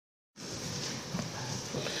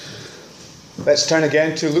Let's turn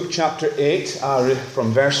again to Luke chapter 8,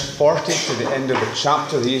 from verse 40 to the end of the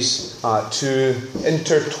chapter. These two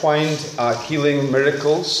intertwined healing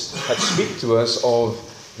miracles that speak to us of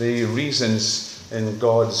the reasons in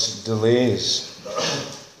God's delays.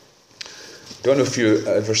 Don't know if you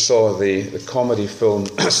ever saw the comedy film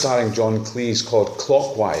starring John Cleese called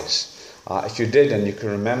Clockwise. If you did and you can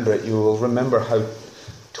remember it, you will remember how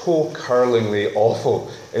toe-curlingly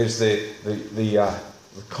awful is the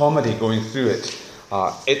comedy going through it.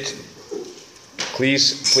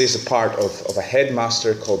 Cleese plays the part of a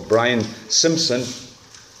headmaster called Brian Simpson,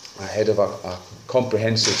 head of a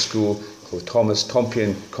comprehensive school called Thomas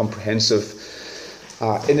Tompion Comprehensive.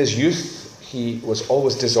 In his youth, he was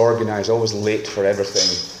always disorganized, always late for everything.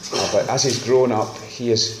 But as he's grown up, he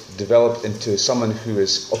has developed into someone who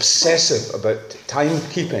is obsessive about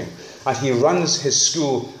timekeeping. And he runs his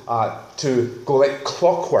school to go like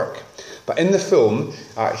clockwork. But in the film,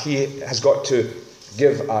 he has got to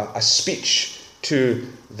give a speech to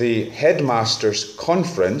the headmaster's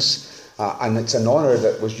conference, and it's an honour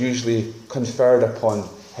that was usually conferred upon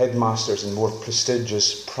headmasters in more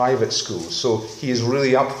prestigious private schools. So he is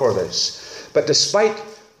really up for this. But despite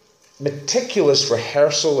meticulous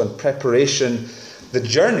rehearsal and preparation, the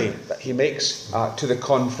journey that he makes to the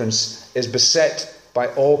conference is beset by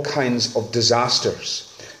all kinds of disasters.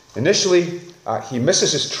 Initially, he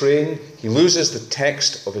misses his train, he loses the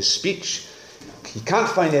text of his speech, he can't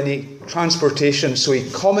find any transportation, so he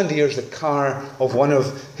commandeers the car of one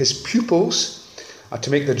of his pupils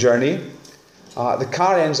to make the journey. The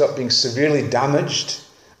car ends up being severely damaged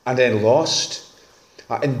and then lost.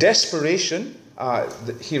 In desperation,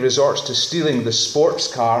 he resorts to stealing the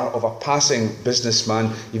sports car of a passing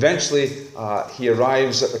businessman. Eventually, he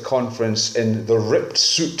arrives at the conference in the ripped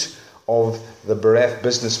suit of the bereft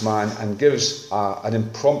businessman and gives an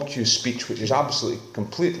impromptu speech which is absolutely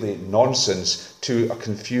completely nonsense to a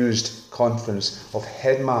confused conference of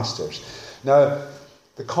headmasters. Now,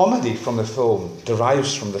 the comedy from the film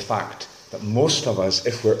derives from the fact that most of us,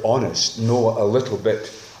 if we're honest, know a little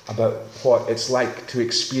bit about what it's like to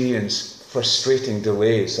experience frustrating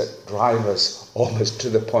delays that drive us almost to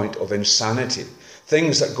the point of insanity.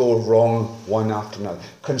 Things that go wrong one after another,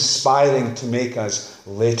 conspiring to make us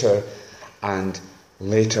later and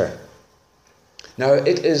later. Now,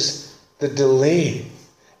 it is the delay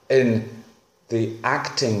in the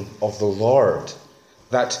acting of the Lord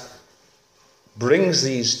that brings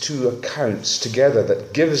these two accounts together,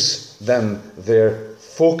 that gives them their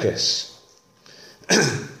focus.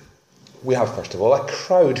 We have, first of all, a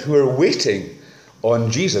crowd who are waiting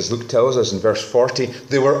on Jesus. Luke tells us in verse 40,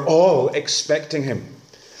 they were all expecting him.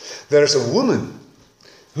 There's a woman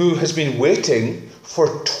who has been waiting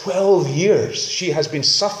for 12 years. She has been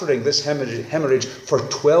suffering this hemorrhage for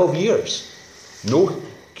 12 years. No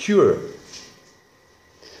cure.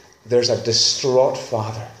 There's a distraught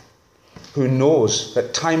father who knows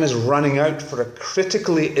that time is running out for a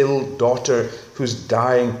critically ill daughter who's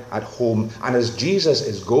dying at home. And as Jesus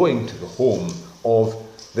is going to the home of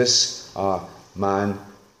this man,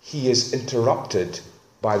 he is interrupted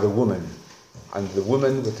by the woman. And the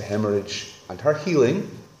woman with the hemorrhage and her healing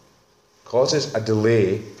causes a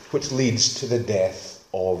delay which leads to the death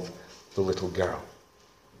of the little girl.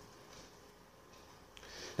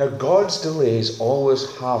 Now, God's delays always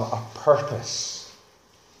have a purpose.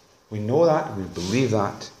 We know that, we believe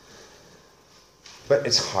that, but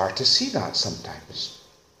it's hard to see that sometimes.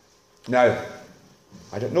 Now,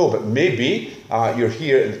 I don't know, but maybe you're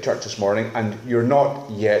here in the church this morning and you're not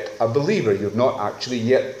yet a believer. You've not actually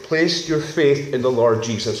yet placed your faith in the Lord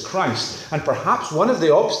Jesus Christ. And perhaps one of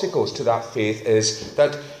the obstacles to that faith is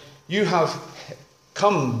that you have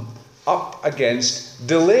come up against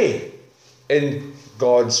delay in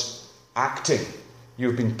God's acting.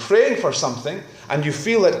 You've been praying for something and you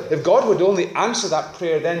feel that if God would only answer that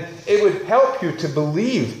prayer, then it would help you to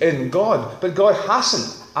believe in God. But God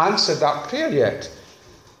hasn't answered that prayer yet.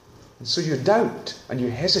 And so you doubt and you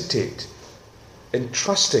hesitate in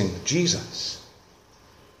trusting Jesus.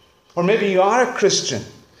 Or maybe you are a Christian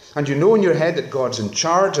and you know in your head that God's in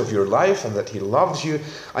charge of your life and that he loves you,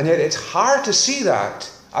 and yet it's hard to see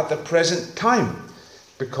that at the present time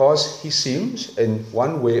because he seems in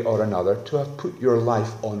one way or another to have put your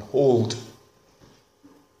life on hold.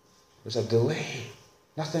 There's a delay.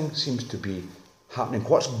 Nothing seems to be happening.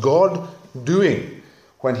 What's God doing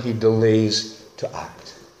when he delays to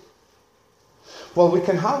act? Well, we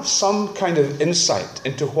can have some kind of insight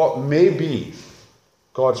into what may be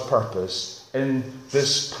God's purpose in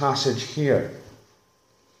this passage here.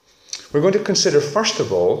 We're going to consider, first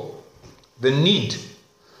of all, the need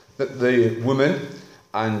that the woman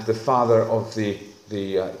and the father of the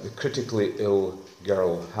the critically ill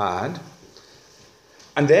girl had.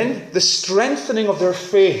 And then the strengthening of their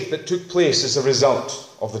faith that took place as a result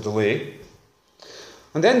of the delay.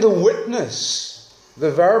 And then the witness,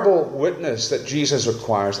 the verbal witness that Jesus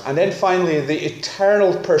requires. And then finally the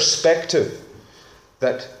eternal perspective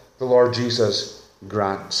that the Lord Jesus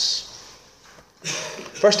grants.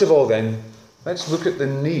 First of all then, let's look at the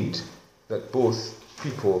need that both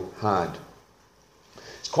people had.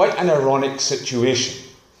 It's quite an ironic situation.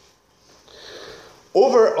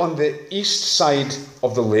 Over on the east side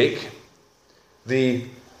of the lake, the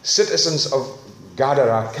citizens of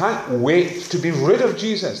Gadara can't wait to be rid of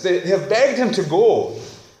Jesus. They have begged him to go.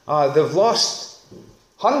 They've lost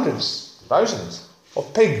hundreds, thousands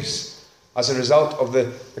of pigs as a result of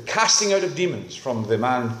the casting out of demons from the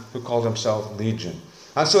man who called himself Legion.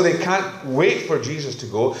 And so they can't wait for Jesus to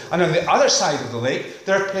go. And on the other side of the lake,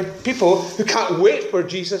 there are people who can't wait for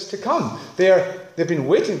Jesus to come. They've been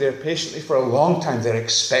waiting there patiently for a long time. They're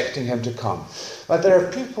expecting him to come. But there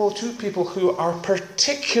are two people who are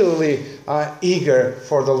particularly eager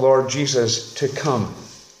for the Lord Jesus to come.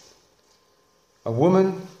 A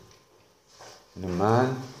woman and a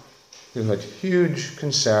man who had huge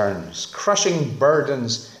concerns, crushing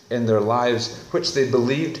burdens in their lives, which they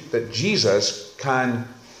believed that Jesus can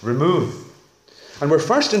remove. And we're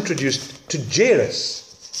first introduced to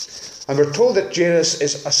Jairus. And we're told that Jairus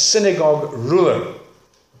is a synagogue ruler.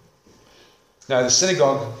 Now, the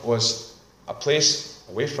synagogue was a place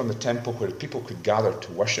away from the temple where people could gather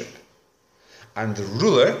to worship. And the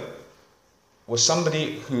ruler was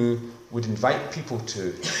somebody who would invite people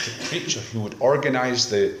to preach, or who would organize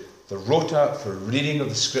the rota for reading of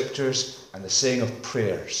the scriptures and the saying of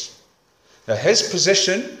prayers. Now, his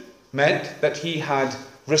position meant that he had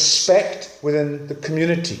respect within the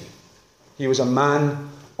community. He was a man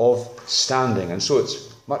of standing. And so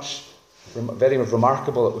it's very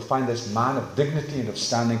remarkable that we find this man of dignity and of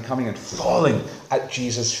standing coming and falling at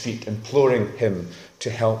Jesus' feet, imploring him to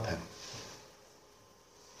help him.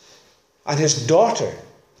 And his daughter,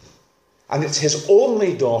 and it's his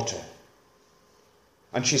only daughter,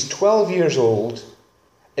 and she's 12 years old,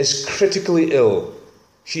 is critically ill.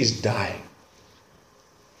 She's dying.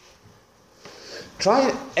 Try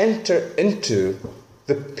and enter into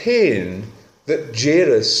the pain that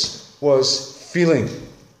Jairus was feeling.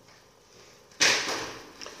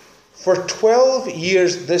 For 12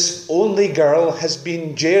 years, this only girl has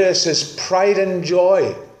been Jairus' pride and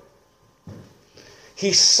joy.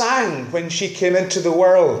 He sang when she came into the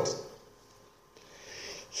world.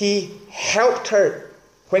 He helped her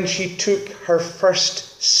when she took her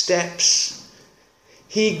first steps.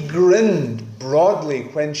 He grinned broadly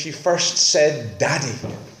when she first said, "Daddy."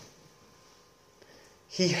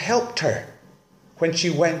 He helped her when she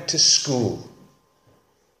went to school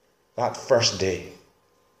that first day,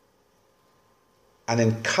 and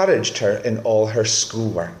encouraged her in all her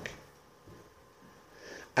schoolwork.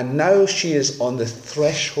 And now she is on the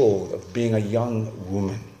threshold of being a young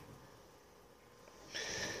woman.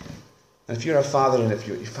 And if you're a father and if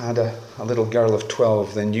you've had a little girl of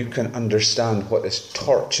 12, then you can understand what is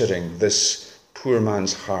torturing this poor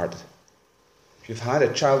man's heart. If you've had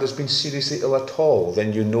a child who's been seriously ill at all,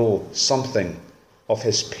 then you know something of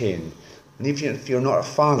his pain. And even if you're not a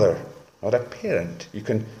father or a parent, you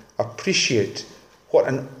can appreciate what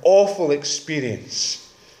an awful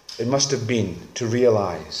experience it must have been to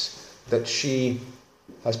realize that she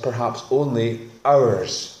has perhaps only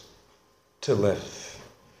hours to live.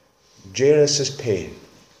 Jairus' pain.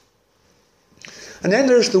 And then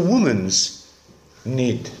there's the woman's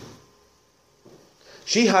need.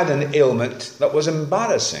 She had an ailment that was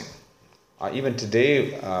embarrassing. Even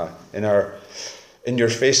today, in your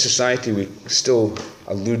faith society, we still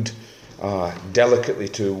allude delicately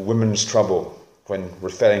to women's trouble when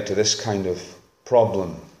referring to this kind of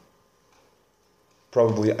problem.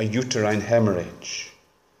 Probably a uterine hemorrhage,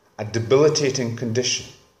 a debilitating condition.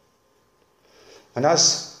 And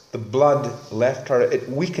as the blood left her, it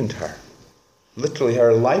weakened her. Literally,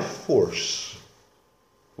 her life force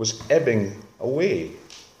was ebbing away.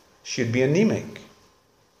 She'd be anemic.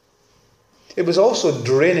 It was also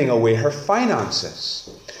draining away her finances.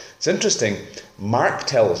 It's interesting, Mark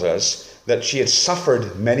tells us that she had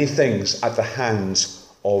suffered many things at the hands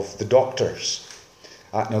of the doctors.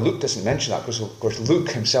 Now, Luke doesn't mention that because, of course, Luke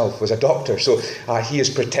himself was a doctor, so he is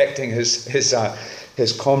protecting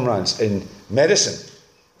his comrades in medicine.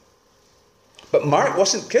 But Mark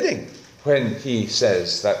wasn't kidding when he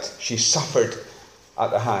says that she suffered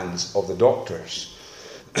at the hands of the doctors.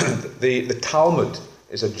 The Talmud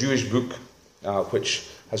is a Jewish book which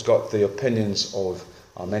has got the opinions of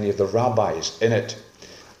many of the rabbis in it.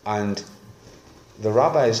 And the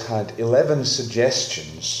rabbis had 11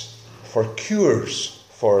 suggestions for cures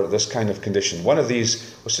for this kind of condition. One of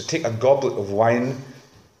these was to take a goblet of wine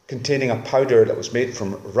containing a powder that was made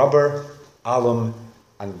from rubber, alum,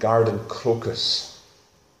 and garden crocus.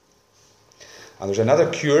 And there's another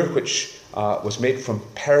cure which was made from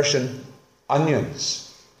Persian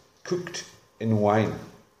onions cooked in wine.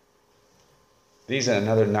 These are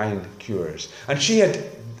another 9 cures. And she had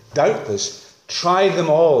doubtless tried them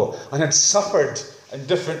all and had suffered in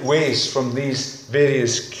different ways from these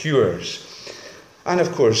various cures. And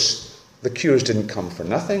of course, the cures didn't come for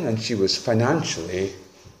nothing, and she was financially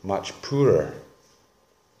much poorer.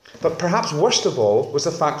 But perhaps worst of all was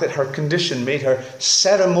the fact that her condition made her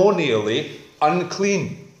ceremonially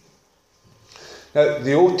unclean. Now,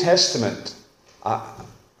 the Old Testament,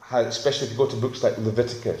 especially if you go to books like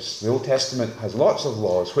Leviticus, the Old Testament has lots of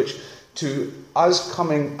laws which, to us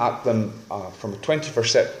coming at them from a 21st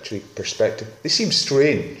century perspective, they seem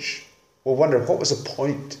strange. We'll wonder, what was the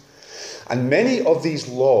point? And many of these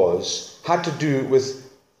laws had to do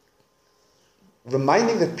with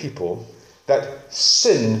reminding the people that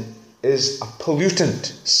sin is a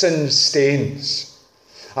pollutant. Sin stains.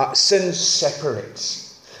 Sin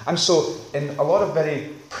separates. And so, in a lot of very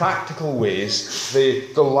practical ways,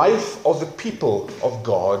 the life of the people of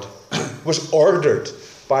God was ordered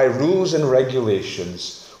by rules and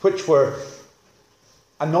regulations which were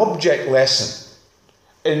an object lesson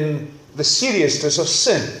in the seriousness of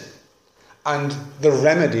sin and the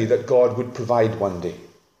remedy that God would provide one day.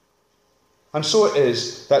 And so it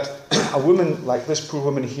is that a woman like this poor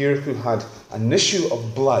woman here, who had an issue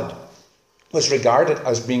of blood, was regarded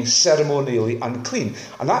as being ceremonially unclean.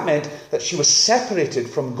 And that meant that she was separated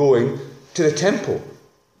from going to the temple.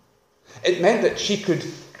 It meant that she could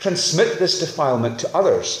transmit this defilement to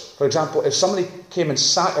others. For example, if somebody came and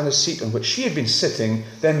sat in a seat on which she had been sitting,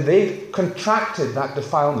 then they contracted that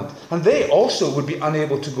defilement. And they also would be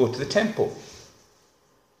unable to go to the temple.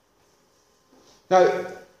 Now,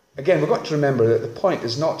 again, we've got to remember that the point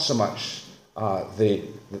is not so much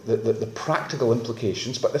the practical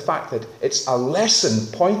implications, but the fact that it's a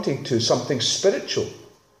lesson pointing to something spiritual.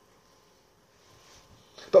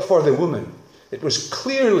 But for the woman, it was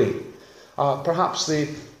clearly perhaps the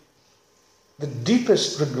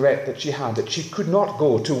deepest regret that she had, that she could not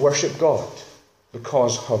go to worship God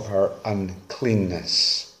because of her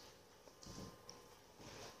uncleanness.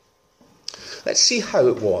 Let's see how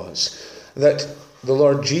it was that the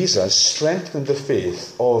Lord Jesus strengthened the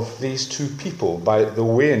faith of these two people by the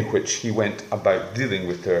way in which he went about dealing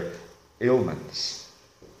with their ailments.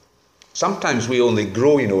 Sometimes we only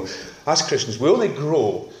grow, as Christians, we only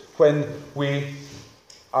grow when we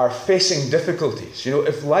are facing difficulties.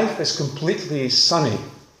 If life is completely sunny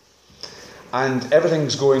and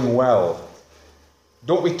everything's going well,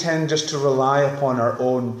 don't we tend just to rely upon our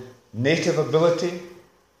own native ability?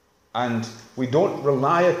 And we don't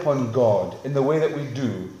rely upon God in the way that we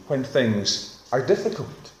do when things are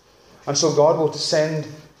difficult. And so God will send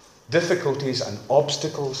difficulties and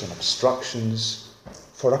obstacles and obstructions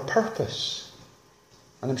for a purpose.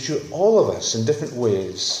 And I'm sure all of us in different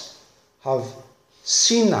ways have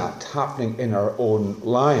seen that happening in our own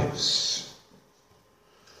lives.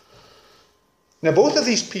 Now, both of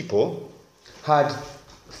these people had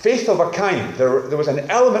faith of a kind. There was an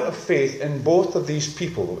element of faith in both of these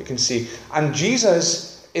people that we can see. And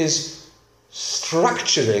Jesus is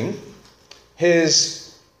structuring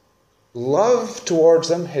his love towards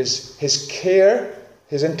them, his care,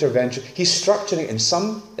 his intervention. He's structuring it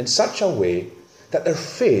in such a way that their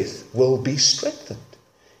faith will be strengthened,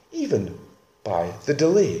 even by the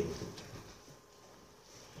delay.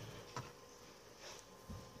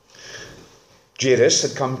 Jairus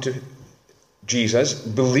had come to Jesus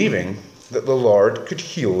believing that the Lord could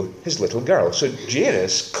heal his little girl. So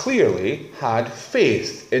Jairus clearly had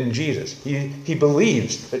faith in Jesus. He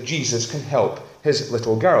believes that Jesus can help his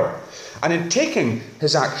little girl. And in taking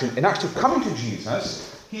his action, in actually coming to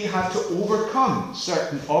Jesus, he had to overcome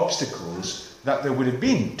certain obstacles that there would have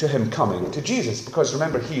been to him coming to Jesus. Because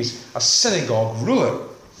remember, he's a synagogue ruler.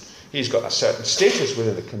 He's got a certain status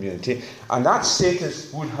within the community, and that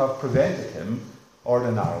status would have prevented him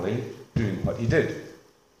ordinarily doing what he did.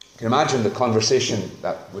 You can imagine the conversation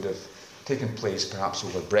that would have taken place perhaps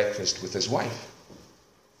over breakfast with his wife.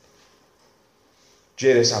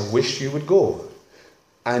 Jairus, I wish you would go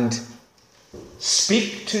and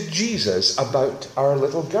speak to Jesus about our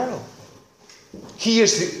little girl. He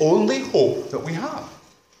is the only hope that we have.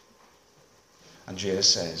 And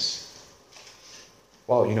Jairus says,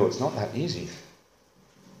 well, it's not that easy.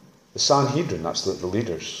 The Sanhedrin, that's the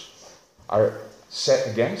leaders, are set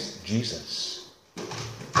against Jesus.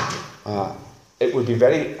 it would be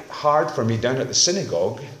very hard for me down at the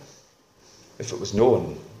synagogue if it was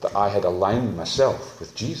known that I had aligned myself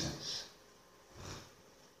with Jesus.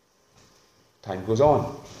 Time goes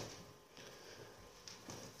on.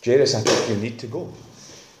 Jairus, I think you need to go.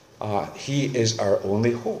 He is our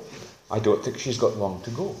only hope. I don't think she's got long to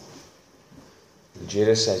go. And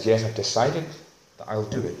Jairus says, yes, I've decided that I'll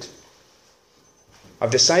do it.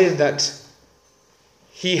 I've decided that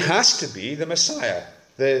he has to be the Messiah.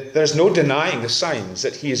 There's no denying the signs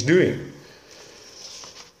that he is doing.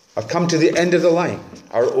 I've come to the end of the line.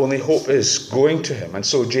 Our only hope is going to him. And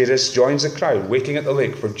so Jairus joins the crowd, waiting at the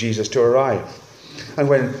lake for Jesus to arrive. And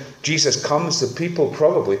when Jesus comes, the people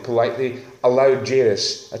probably politely allowed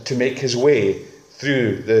Jairus to make his way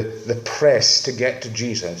through the press to get to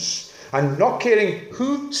Jesus. And not caring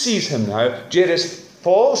who sees him now, Jairus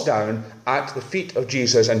falls down at the feet of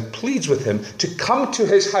Jesus and pleads with him to come to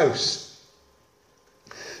his house.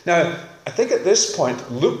 Now, I think at this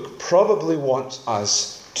point, Luke probably wants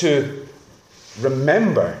us to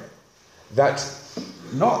remember that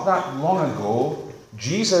not that long ago,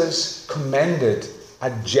 Jesus commended a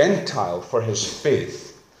Gentile for his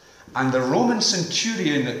faith. And the Roman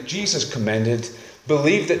centurion that Jesus commended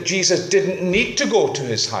believed that Jesus didn't need to go to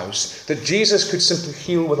his house, that Jesus could simply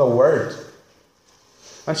heal with a word.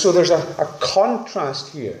 And so there's a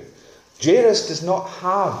contrast here. Jairus does not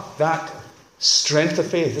have that strength of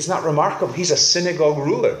faith. Isn't that remarkable? He's a synagogue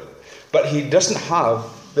ruler, but he doesn't have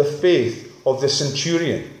the faith of the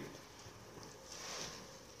centurion.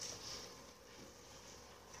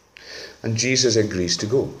 And Jesus agrees to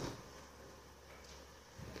go.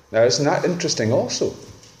 Now, isn't that interesting also?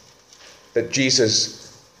 That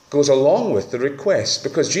Jesus goes along with the request.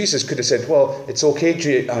 Because Jesus could have said, well, it's okay,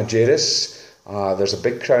 Jairus. There's a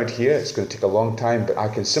big crowd here. It's going to take a long time, but I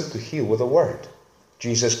can simply heal with a word.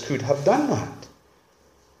 Jesus could have done that.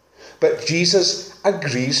 But Jesus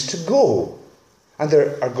agrees to go. And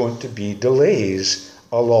there are going to be delays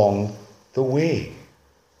along the way.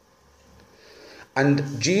 And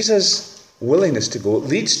Jesus' willingness to go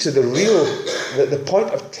leads to the point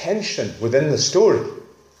of tension within the story,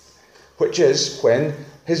 which is when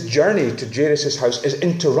his journey to Jairus' house is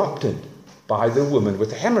interrupted by the woman with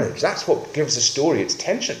the hemorrhage. That's what gives the story its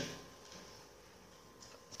tension.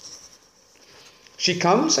 She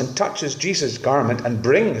comes and touches Jesus' garment and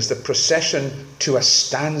brings the procession to a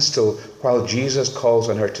standstill while Jesus calls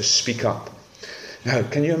on her to speak up. Now,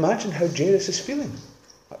 can you imagine how Jairus is feeling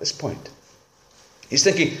at this point? He's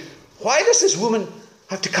thinking, why does this woman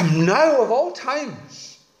have to come now of all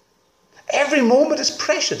times? Every moment is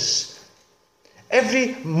precious.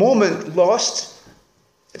 Every moment lost,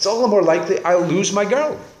 it's all the more likely I'll lose my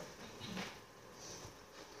girl.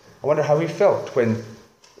 I wonder how he felt when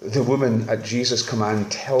the woman at Jesus'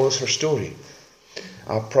 command tells her story.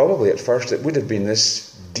 Probably at first it would have been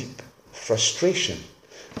this deep frustration.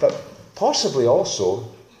 But possibly also,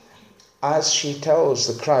 as she tells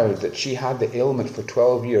the crowd that she had the ailment for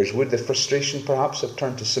 12 years, would the frustration perhaps have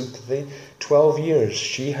turned to sympathy? 12 years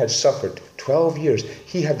she had suffered. 12 years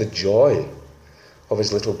he had the joy of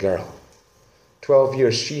his little girl. 12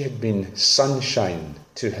 years she had been sunshine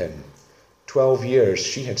to him. 12 years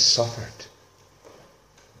she had suffered.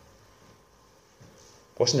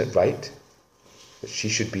 Wasn't it right that she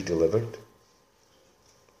should be delivered?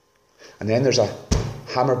 And then there's a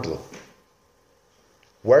hammer blow.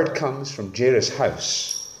 Word comes from Jairus'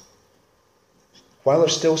 house. While they're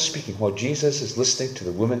still speaking, while Jesus is listening to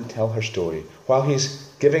the woman tell her story, while he's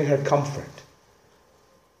giving her comfort,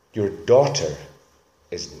 your daughter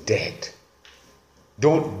is dead.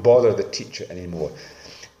 Don't bother the teacher anymore.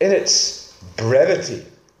 In its brevity,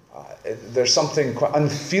 there's something quite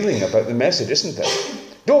unfeeling about the message, isn't there?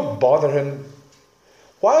 Don't bother him.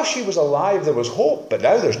 While she was alive, there was hope, but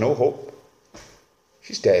now there's no hope.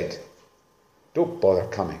 She's dead. Don't bother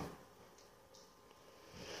coming.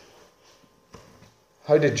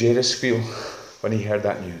 How did Jairus feel when he heard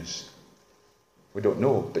that news? We don't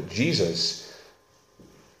know, but Jesus,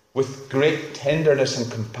 with great tenderness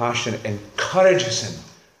and compassion, encourages him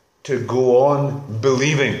to go on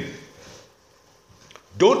believing.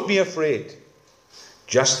 Don't be afraid.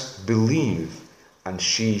 Just believe, and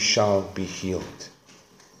she shall be healed.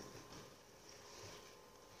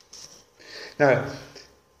 Now,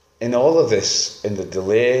 in all of this, in the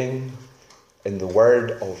delaying, in the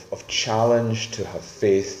word of challenge to have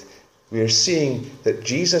faith, we are seeing that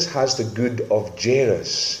Jesus has the good of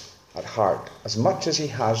Jairus at heart, as much as he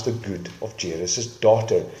has the good of Jairus'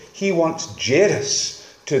 daughter. He wants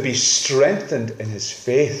Jairus to be strengthened in his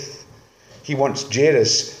faith. He wants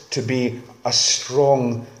Jairus to be a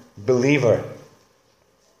strong believer.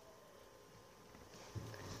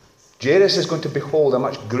 Jairus is going to behold a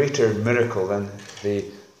much greater miracle than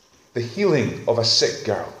the healing of a sick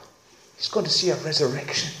girl. He's going to see a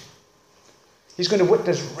resurrection. He's going to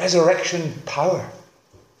witness resurrection power.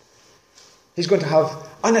 He's going to have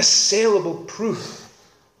unassailable proof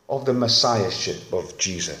of the messiahship of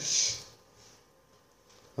Jesus.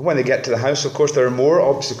 And when they get to the house, of course, there are more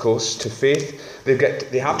obstacles to faith.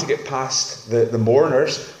 They have to get past the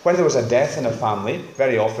mourners. When there was a death in a family,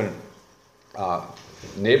 very often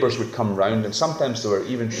neighbours would come round, and sometimes there were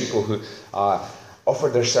even people who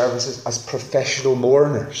offered their services as professional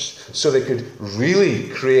mourners, so they could really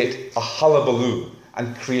create a hullabaloo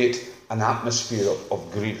and create an atmosphere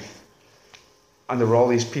of grief. And there were all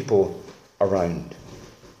these people around.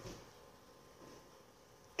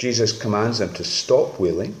 Jesus commands them to stop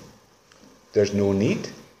wailing. There's no need.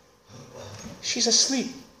 She's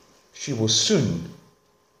asleep. She will soon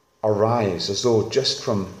arise as though just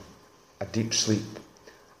from a deep sleep.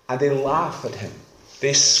 And they laugh at him.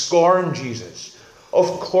 They scorn Jesus. Of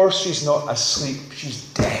course she's not asleep.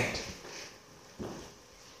 She's dead.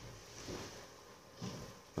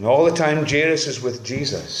 And all the time Jairus is with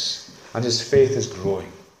Jesus, and his faith is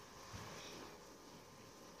growing.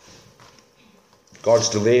 God's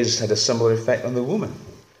delays had a similar effect on the woman.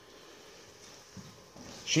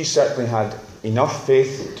 She certainly had enough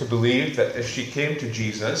faith to believe that if she came to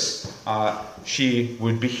Jesus, she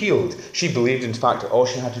would be healed. She believed, in fact, that all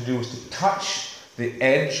she had to do was to touch the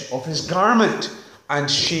edge of his garment, and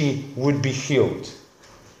she would be healed.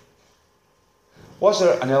 Was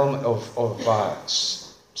there an element of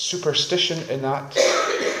superstition in that?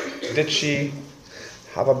 Did she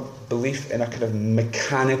have a belief in a kind of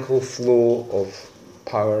mechanical flow of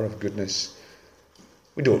power, of goodness?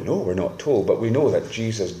 We don't know, we're not told, but we know that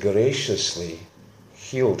Jesus graciously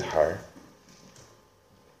healed her.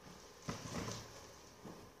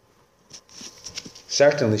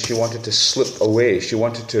 Certainly she wanted to slip away. She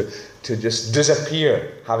wanted to just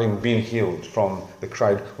disappear, having been healed from the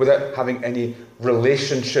crowd, without having any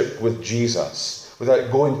relationship with Jesus,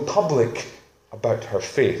 without going public about her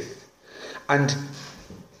faith. And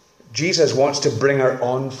Jesus wants to bring her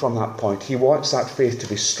on from that point. He wants that faith to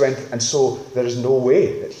be strengthened, and so there is no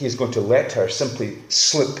way that he is going to let her simply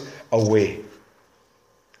slip away.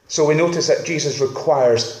 So we notice that Jesus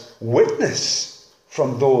requires witness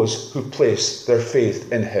from those who place their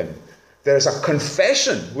faith in him. There is a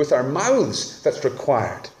confession with our mouths that's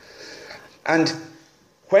required. And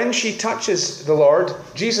when she touches the Lord,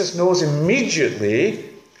 Jesus knows immediately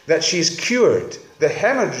that she's cured. The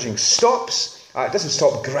hemorrhaging stops. It doesn't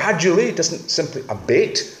stop gradually. It doesn't simply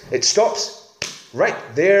abate. It stops right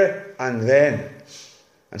there and then.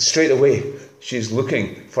 And straight away, she's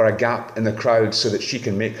looking for a gap in the crowd so that she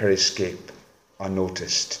can make her escape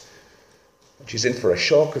unnoticed. She's in for a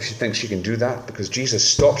shock if she thinks she can do that, because Jesus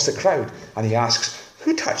stops the crowd and he asks,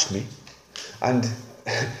 "Who touched me?" And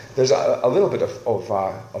there's a little bit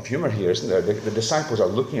of humour here, isn't there? The disciples are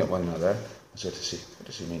looking at one another. So to see, what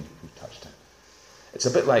does he mean? Who touched him? It's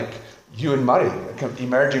a bit like you and Murray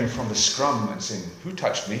emerging from the scrum and saying, "Who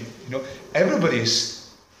touched me?" You know, everybody's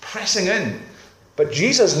pressing in. But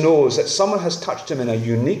Jesus knows that someone has touched him in a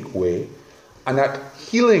unique way, and that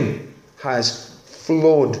healing has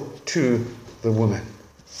flowed to the woman.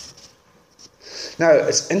 Now,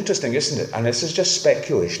 it's interesting, isn't it? And this is just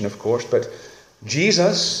speculation, of course, but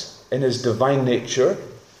Jesus, in his divine nature,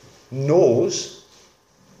 knows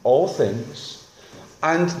all things,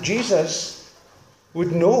 and Jesus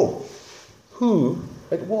would know who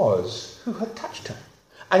it was who had touched her.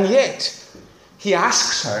 And yet, he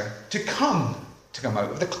asks her to come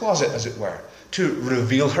out of the closet, as it were, to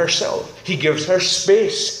reveal herself. He gives her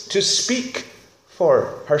space to speak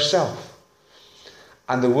for herself.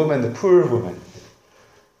 And the woman, the poor woman,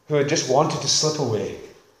 who had just wanted to slip away,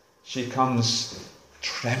 she comes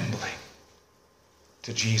trembling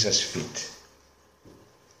to Jesus' feet.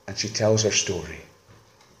 And she tells her story.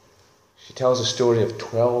 She tells a story of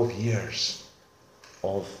 12 years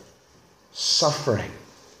of suffering,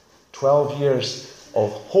 12 years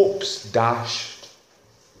of hopes dashed,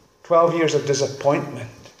 12 years of disappointment,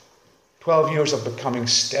 12 years of becoming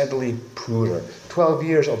steadily poorer, 12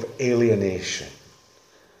 years of alienation.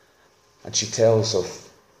 And she tells of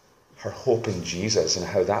her hope in Jesus and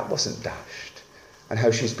how that wasn't dashed, and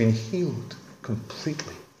how she's been healed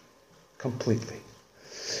completely.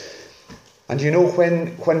 And you know,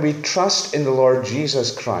 when we trust in the Lord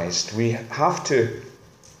Jesus Christ, we have to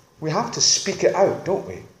speak it out, don't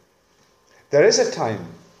we? There is a time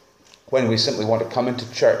when we simply want to come into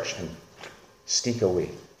church and sneak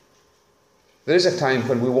away. There is a time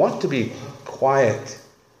when we want to be quiet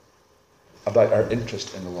about our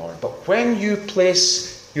interest in the Lord. But when you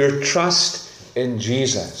place your trust in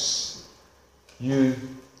Jesus, you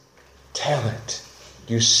tell it,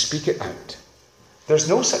 you speak it out. There's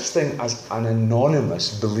no such thing as an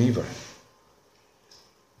anonymous believer.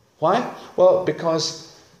 Why? Well,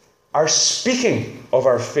 because our speaking of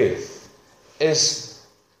our faith is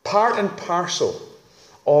part and parcel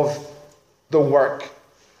of the work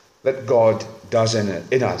that God does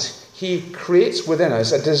in us. He creates within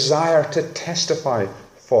us a desire to testify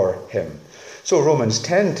for him. So Romans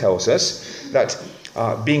 10 tells us that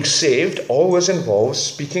being saved always involves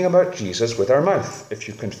speaking about Jesus with our mouth. If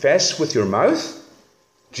you confess with your mouth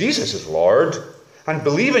Jesus is Lord and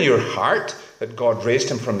believe in your heart that God raised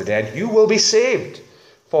him from the dead, you will be saved.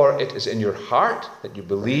 For it is in your heart that you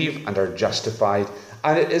believe and are justified,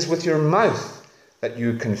 and it is with your mouth that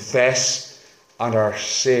you confess and are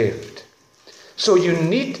saved. So you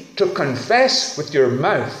need to confess with your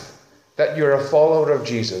mouth that you're a follower of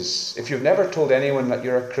Jesus. If you've never told anyone that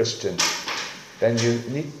you're a Christian, then you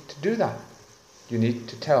need to do that. You need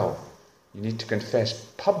to tell. You need to confess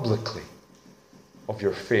publicly of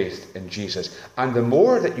your faith in Jesus. And the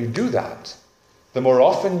more that you do that, the more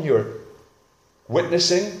often you're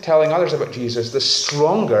witnessing, telling others about Jesus, the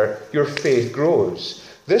stronger your faith grows.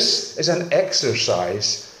 This is an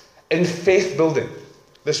exercise in faith building.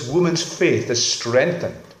 This woman's faith is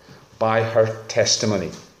strengthened by her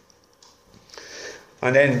testimony.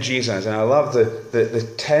 And then Jesus, and I love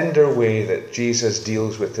the tender way that Jesus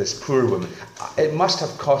deals with this poor woman. It must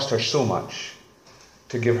have cost her so much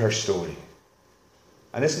to give her story.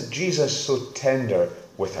 And isn't Jesus so tender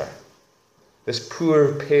with her? This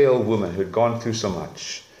poor, pale woman who'd gone through so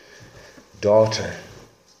much. Daughter,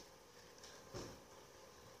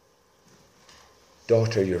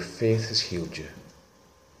 your faith has healed you.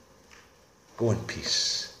 Go in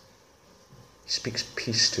peace. He speaks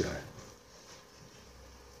peace to her.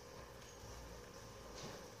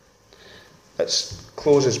 Let's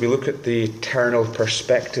close as we look at the eternal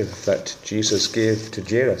perspective that Jesus gave to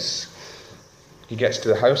Jairus. He gets to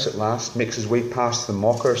the house at last, makes his way past the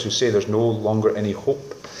mockers who say there's no longer any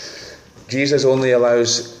hope. Jesus only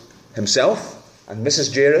allows himself and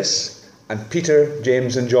Mrs. Jairus and Peter,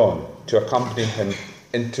 James and John to accompany him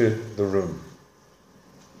into the room.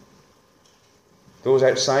 Those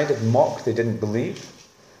outside have mocked, they didn't believe.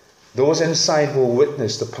 Those inside will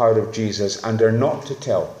witness the power of Jesus and are not to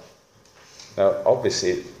tell. Now,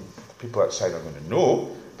 obviously, people outside are going to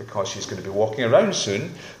know because she's going to be walking around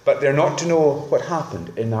soon, but they're not to know what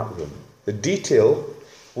happened in that room. The detail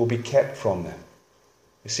will be kept from them.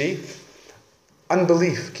 You see,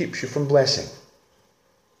 unbelief keeps you from blessing.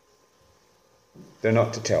 They're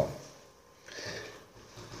not to tell.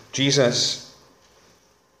 Jesus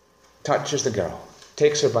touches the girl,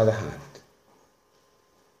 takes her by the hand.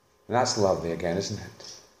 And that's lovely again, isn't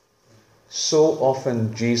it? So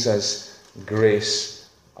often Jesus' grace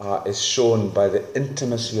is shown by the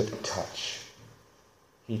intimacy of touch.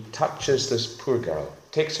 He touches this poor girl,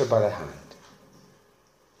 takes her by the hand.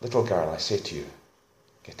 Little girl, I say to you,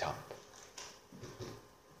 get up.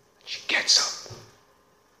 She gets up.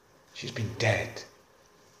 She's been dead,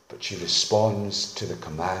 but she responds to the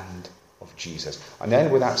command of Jesus. And then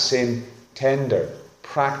with that same tender,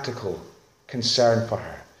 practical concern for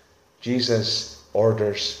her, Jesus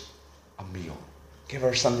orders a meal. Give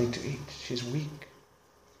her something to eat. She's weak.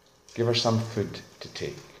 Give her some food to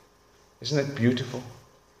take. Isn't it beautiful?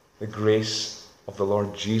 The grace of the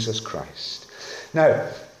Lord Jesus Christ. Now,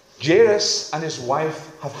 Jairus and his wife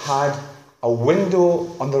have had a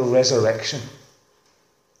window on the resurrection.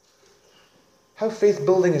 How faith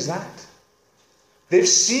building is that? They've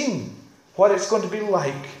seen what it's going to be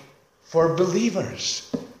like for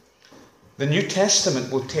believers. The New Testament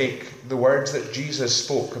will take the words that Jesus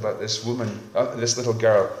spoke about this woman, this little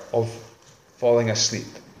girl, of falling asleep,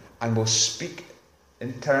 and will speak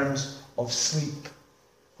in terms of sleep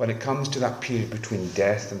when it comes to that period between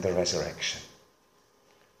death and the resurrection.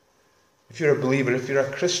 If you're a believer, if you're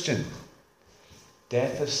a Christian,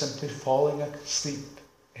 death is simply falling asleep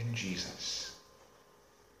in Jesus.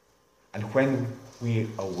 And when we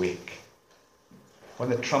awake, when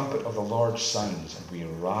the trumpet of the Lord sounds and we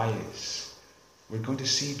rise, we're going to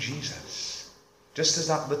see Jesus. Just as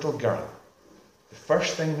that little girl, the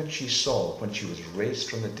first thing that she saw when she was raised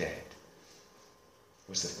from the dead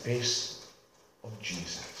was the face of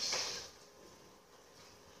Jesus.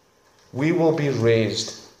 We will be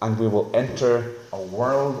raised and we will enter a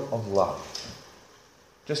world of love,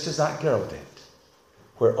 just as that girl did,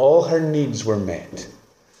 where all her needs were met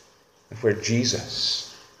and where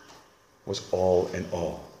Jesus was all in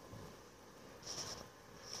all.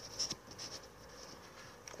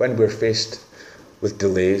 When we're faced with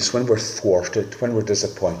delays, when we're thwarted, when we're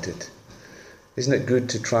disappointed, isn't it good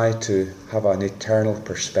to try to have an eternal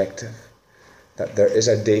perspective that there is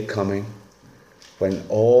a day coming when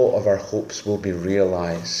all of our hopes will be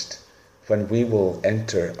realized, when we will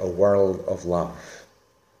enter a world of love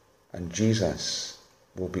and Jesus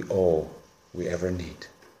will be all we ever need.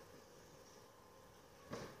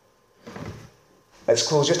 Let's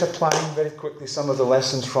close just applying very quickly some of the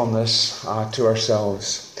lessons from this to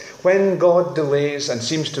ourselves. When God delays and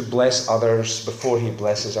seems to bless others before he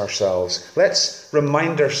blesses ourselves, let's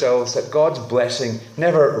remind ourselves that God's blessing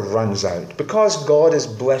never runs out. Because God is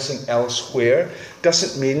blessing elsewhere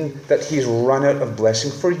doesn't mean that he's run out of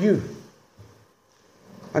blessing for you.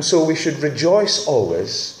 And so we should rejoice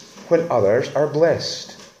always when others are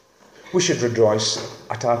blessed. We should rejoice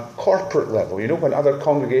at a corporate level. When other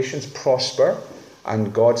congregations prosper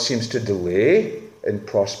and God seems to delay in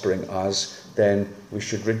prospering us, then we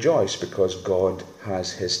should rejoice because God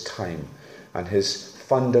has his time and his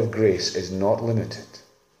fund of grace is not limited.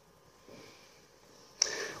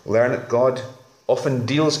 Learn that God often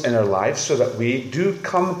deals in our lives so that we do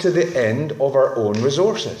come to the end of our own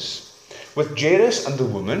resources. With Jairus and the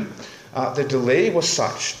woman, the delay was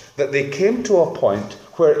such that they came to a point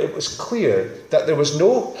where it was clear that there was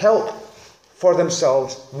no help for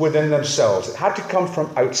themselves within themselves. It had to come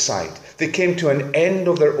from outside. They came to an end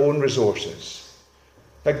of their own resources.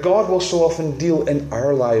 Now, God will so often deal in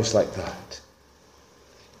our lives like that.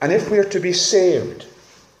 And if we are to be saved,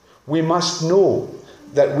 we must know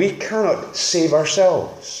that we cannot save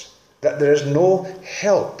ourselves, that there is no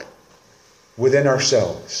help within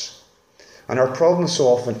ourselves. And our problem so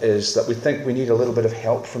often is that we think we need a little bit of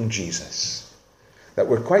help from Jesus. That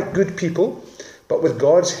we're quite good people, but with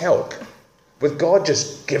God's help, with God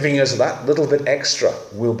just giving us that little bit extra,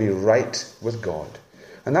 we'll be right with God.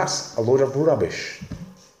 And that's a load of rubbish.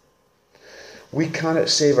 We cannot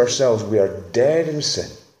save ourselves. We are dead in sin.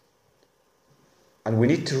 And we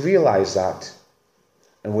need to realize that.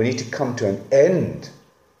 And we need to come to an end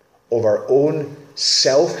of our own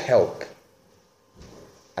self-help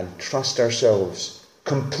and trust ourselves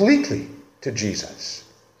completely to Jesus.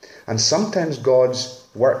 And sometimes God's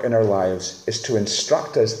work in our lives is to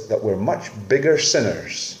instruct us that we're much bigger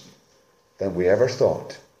sinners than we ever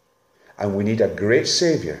thought. And we need a great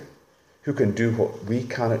Saviour who can do what we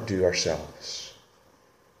cannot do ourselves.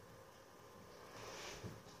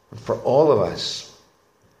 And for all of us,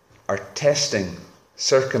 our testing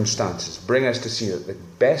circumstances bring us to see that the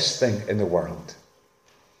best thing in the world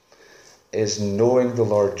is knowing the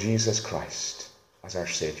Lord Jesus Christ as our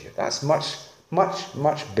Saviour. That's much, much,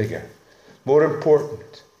 much bigger, more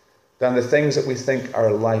important than the things that we think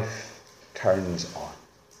our life turns on.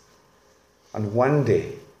 And one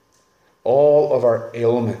day, all of our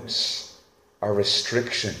ailments, our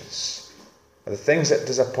restrictions, the things that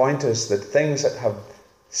disappoint us, the things that have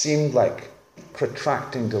seemed like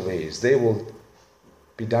protracting delays, they will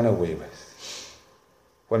be done away with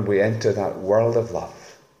when we enter that world of love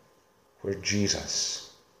where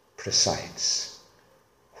Jesus presides,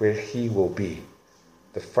 where he will be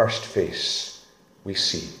the first face we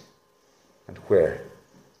see, and where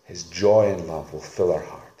his joy and love will fill our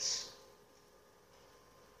hearts.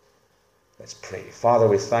 Let's pray. Father,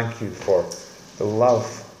 we thank you for the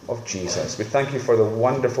love of Jesus. We thank you for the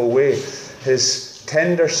wonderful way his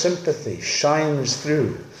tender sympathy shines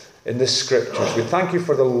through in the scriptures. We thank you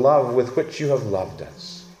for the love with which you have loved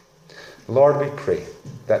us. Lord, we pray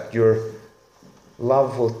that your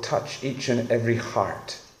love will touch each and every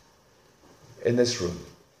heart in this room.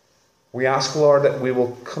 We ask, Lord, that we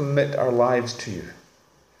will commit our lives to you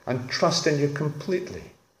and trust in you completely,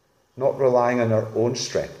 not relying on our own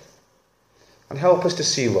strength. And help us to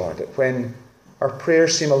see, Lord, that when our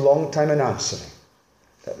prayers seem a long time in answering,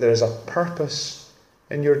 that there is a purpose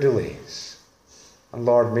in your delays. And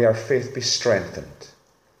Lord, may our faith be strengthened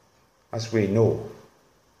as we know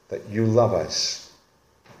that you love us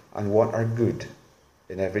and want our good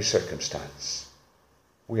in every circumstance.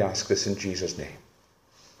 We ask this in Jesus' name.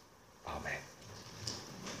 Amen.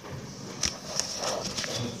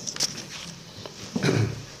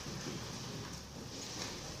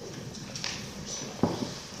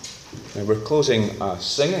 Now we're closing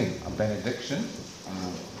singing a benediction.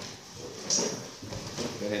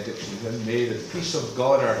 Benediction. May the peace of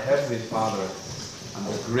God, our Heavenly Father, and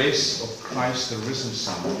the grace of Christ, the risen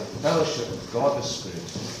Son, and the fellowship of God the Spirit,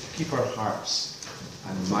 keep our hearts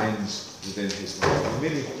and minds within his love.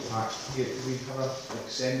 Maybe perhaps we have an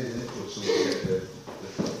extended intro so we get the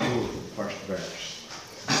full first verse,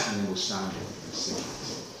 and then we'll stand and sing it.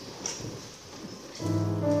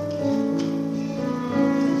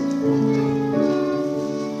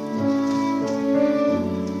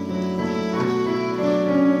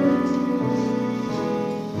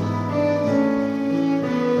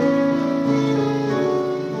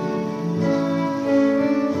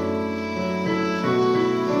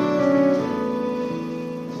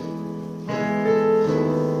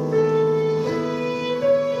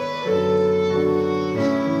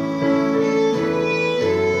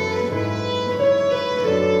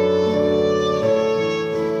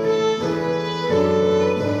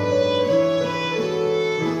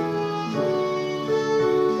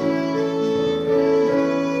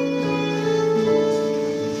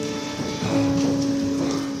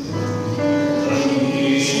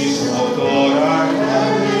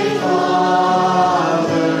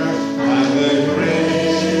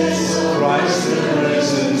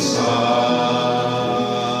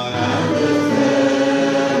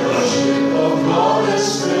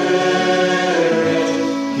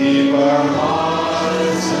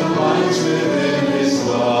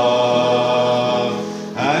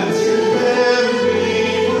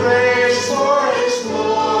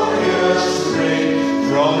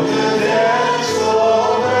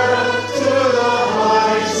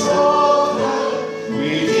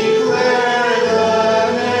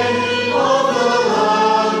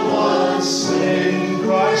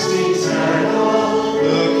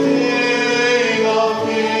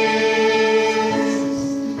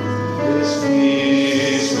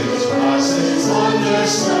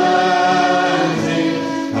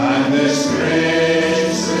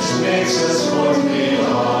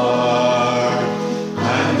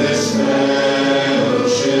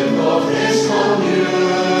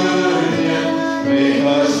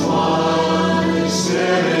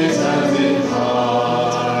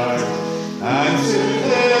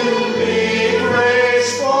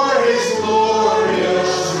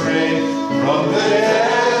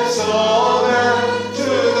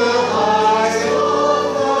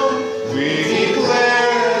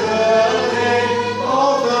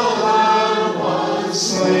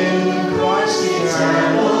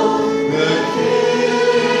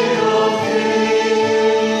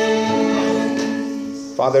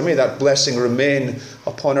 Father, may that blessing remain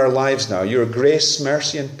upon our lives now. Your grace,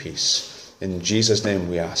 mercy, and peace. In Jesus' name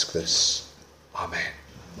we ask this. Amen.